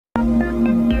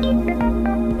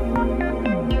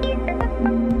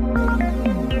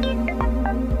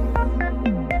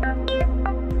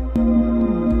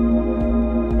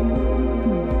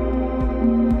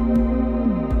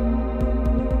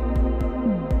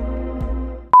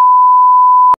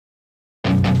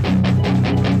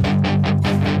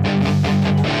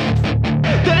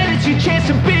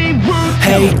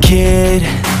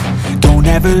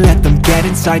ever let them get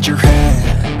inside your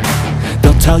head.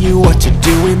 They'll tell you what to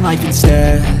do in life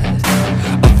instead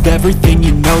of everything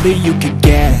you know that you could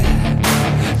get.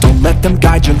 Don't let them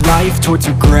guide your life towards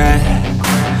regret.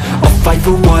 I'll fight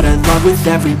for what I love with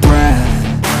every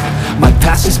breath. My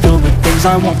past is filled with things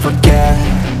I won't forget.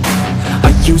 I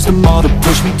use them all to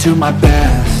push me to my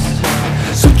best.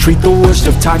 So treat the worst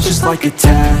of times just like a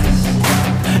test.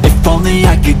 If only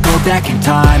I could go back in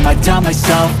time, I'd tell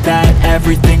myself that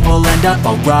everything will end up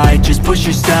alright. Just push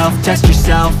yourself, test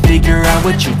yourself, figure out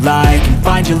what you like, and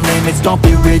find your limits, don't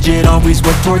be rigid, always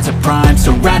work towards a prime.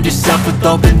 Surround yourself with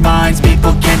open minds,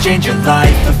 people can change your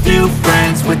life. A few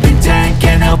friends with intent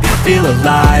can help you feel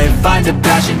alive. Find a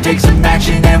passion, take some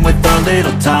action, and with a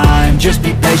little time, just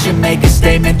be patient, make a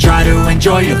statement, try to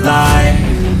enjoy your life.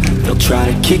 They'll try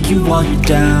to kick you while you're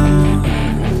down.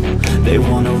 They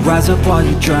wanna rise up while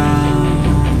you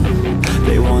drown.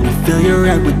 They wanna fill your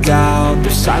head with doubt.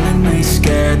 They're silently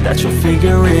scared that you'll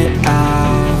figure it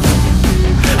out.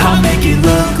 I'll make it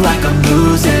look like I'm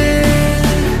losing,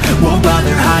 won't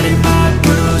bother hiding my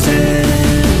bruises.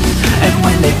 And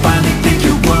when they finally think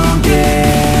you're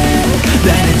wounded,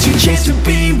 then it's your chance to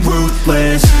be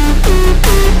ruthless.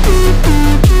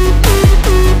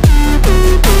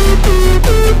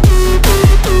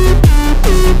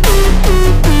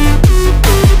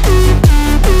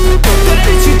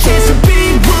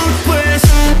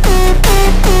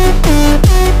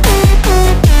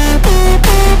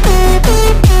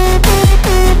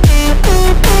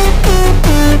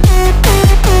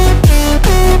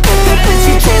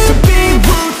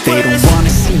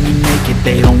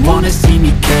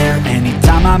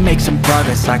 Make some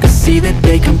progress, I can see that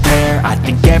they compare. I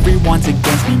think everyone's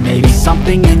against me, maybe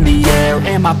something in the air.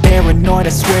 Am I paranoid? I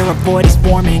swear a void is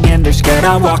forming and they're scared.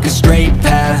 I walk a straight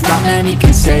path, not many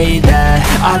can say that.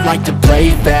 I like to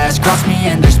play fast, cross me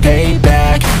and there's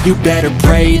payback. You better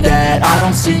pray that I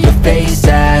don't see your face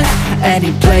at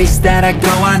any place that I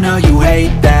go. I know you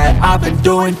hate that. I've been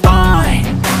doing fine,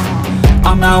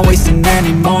 I'm not wasting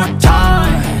any more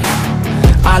time.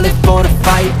 I live for the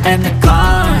fight and the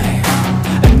climb,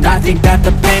 and I think that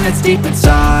the pain that's deep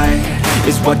inside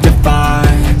is what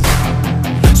defines.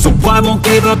 So I won't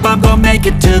give up, I'm gonna make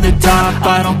it to the top.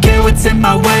 I don't care what's in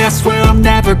my way, I swear I'm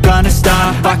never gonna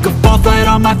stop. I could fall flat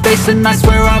on my face and I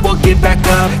swear I won't get back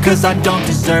up, cause I don't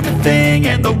deserve a thing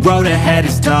and the road ahead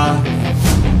is tough.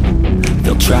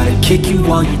 They'll try to kick you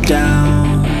while you're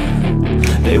down.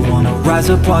 They wanna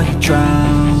rise up while you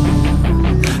drown.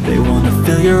 They wanna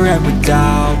fill your head with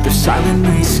doubt. They're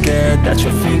silently scared that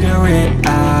you'll figure it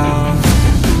out.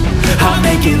 I'll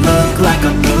make it look like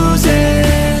I'm losing,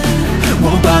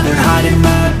 won't bother hiding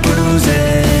my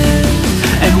bruises.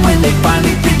 And when they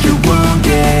finally think you're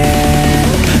wounded,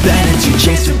 then it's your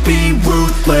chance to be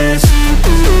ruthless.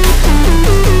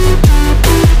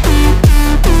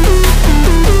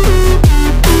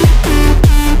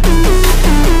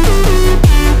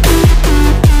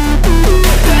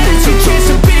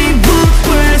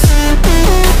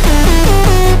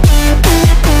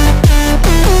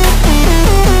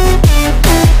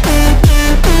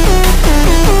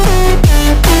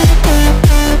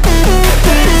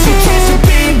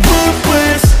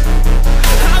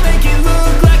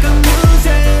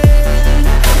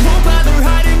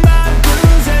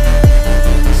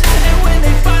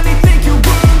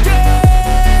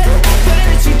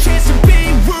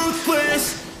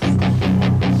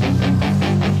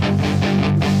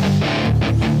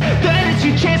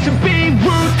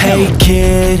 Hey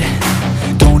kid,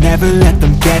 don't ever let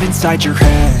them get inside your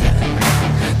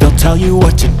head. They'll tell you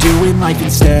what to do in life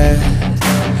instead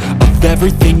of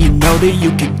everything you know that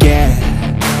you could get.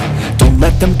 Don't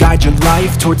let them guide your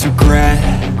life towards regret.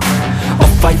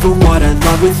 I'll fight for what I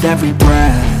love with every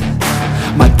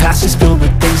breath. My past is filled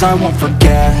with things I won't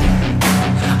forget.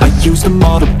 I use them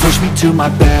all to push me to my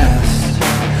best.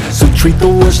 So treat the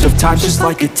worst of times just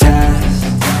like a test.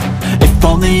 If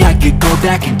only I could go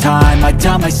back in time, I'd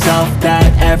tell myself that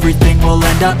everything will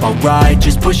end up alright.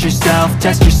 Just push yourself,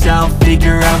 test yourself,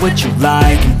 figure out what you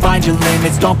like, and find your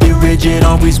limits, don't be rigid,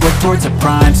 always work towards a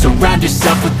prime. Surround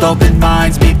yourself with open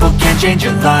minds, people can change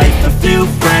your life. A few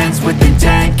friends with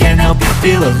intent can help you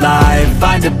feel alive.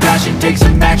 Find a passion, take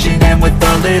some action, and with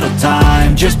a little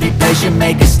time, just be patient,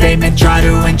 make a statement, try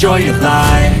to enjoy your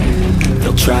life.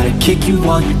 They'll try to kick you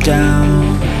while you're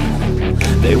down.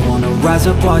 They wanna rise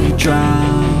up while you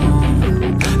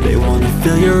drown. They wanna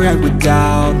fill your head with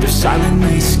doubt. They're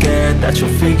silently scared that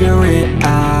you'll figure it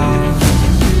out.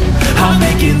 I'll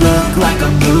make it look like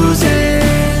I'm losing,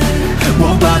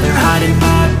 won't bother hiding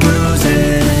my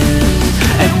bruises.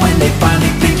 And when they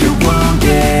finally think you're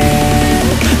wounded,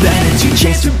 then it's your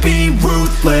chance to be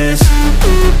ruthless.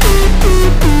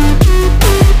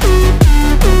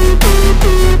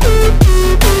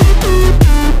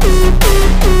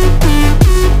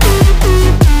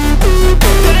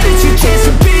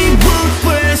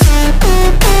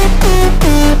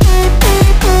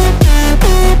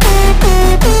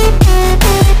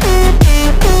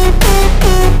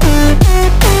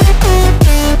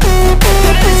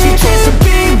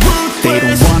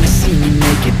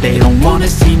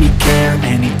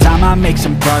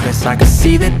 progress, I can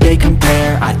see that they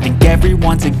compare. I think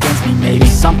everyone's against me, maybe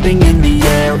something in the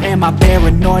air. Am I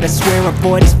paranoid? I swear a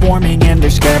void is forming and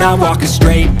they're scared. I walk a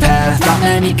straight path, not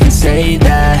many can say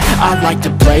that. I like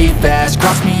to play fast,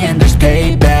 cross me and there's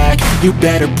payback. You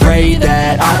better pray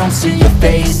that I don't see your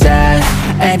face at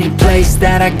any place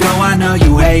that I go. I know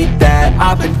you hate that.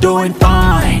 I've been doing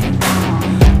fine,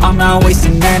 I'm not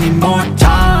wasting any more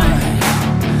time.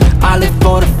 I live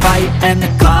for the fight and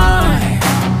the climb,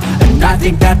 and I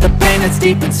think that the pain that's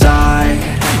deep inside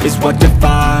is what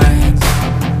defines.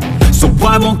 So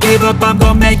I won't give up, I'm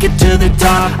gonna make it to the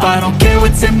top. I don't care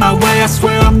what's in my way, I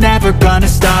swear I'm never gonna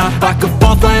stop. I could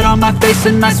fall flat on my face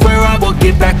and I swear I will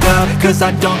get back up, cause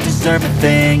I don't deserve a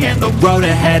thing and the road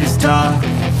ahead is tough.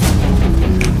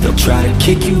 They'll try to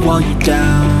kick you while you're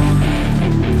down,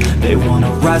 they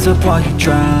wanna rise up while you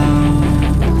drown.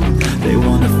 They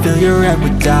wanna fill your head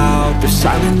with doubt, they're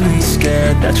silently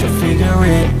scared that you'll figure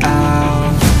it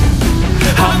out.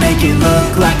 I'll make it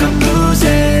look like I'm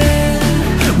losing,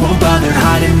 won't bother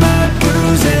hiding my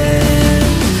bruises.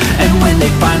 And when they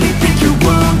finally think you're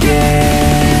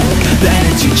wounded, then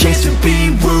it's your chance to be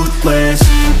ruthless.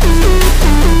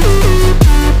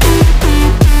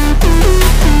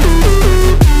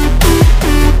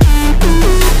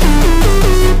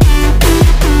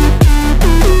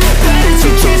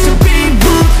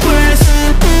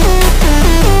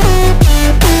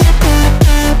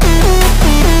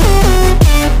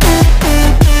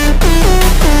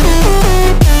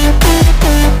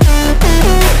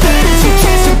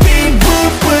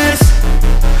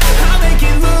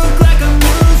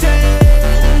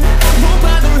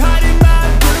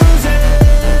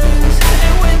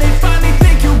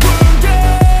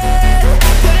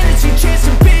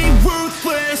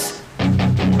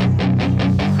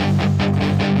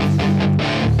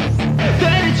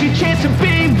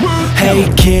 Hey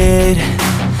kid,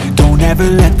 don't ever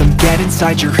let them get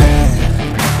inside your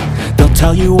head. They'll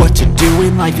tell you what to do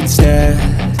in life instead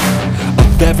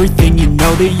of everything you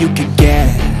know that you could get.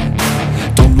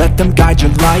 Don't let them guide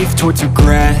your life towards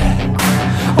regret.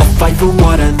 I'll fight for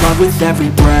what I love with every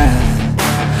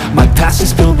breath. My past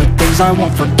is filled with things I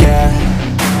won't forget.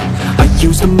 I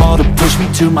use them all to push me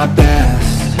to my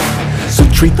best. So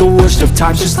treat the worst of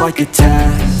times just like a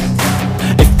test.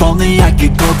 If only I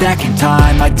could go back in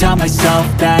time, I'd tell myself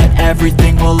that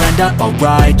everything will end up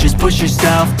alright. Just push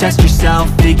yourself, test yourself,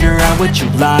 figure out what you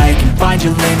like, and find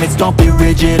your limits, don't be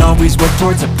rigid, always work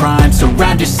towards a prime.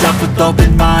 Surround yourself with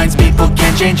open minds, people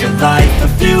can change your life. A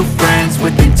few friends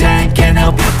with intent can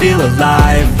help you feel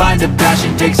alive. Find a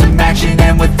passion, take some action,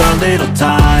 and with a little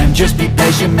time, just be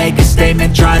patient, make a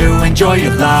statement, try to enjoy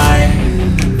your life.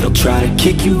 They'll try to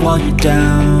kick you while you're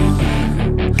down,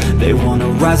 they wanna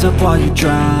rise up while you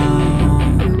drown.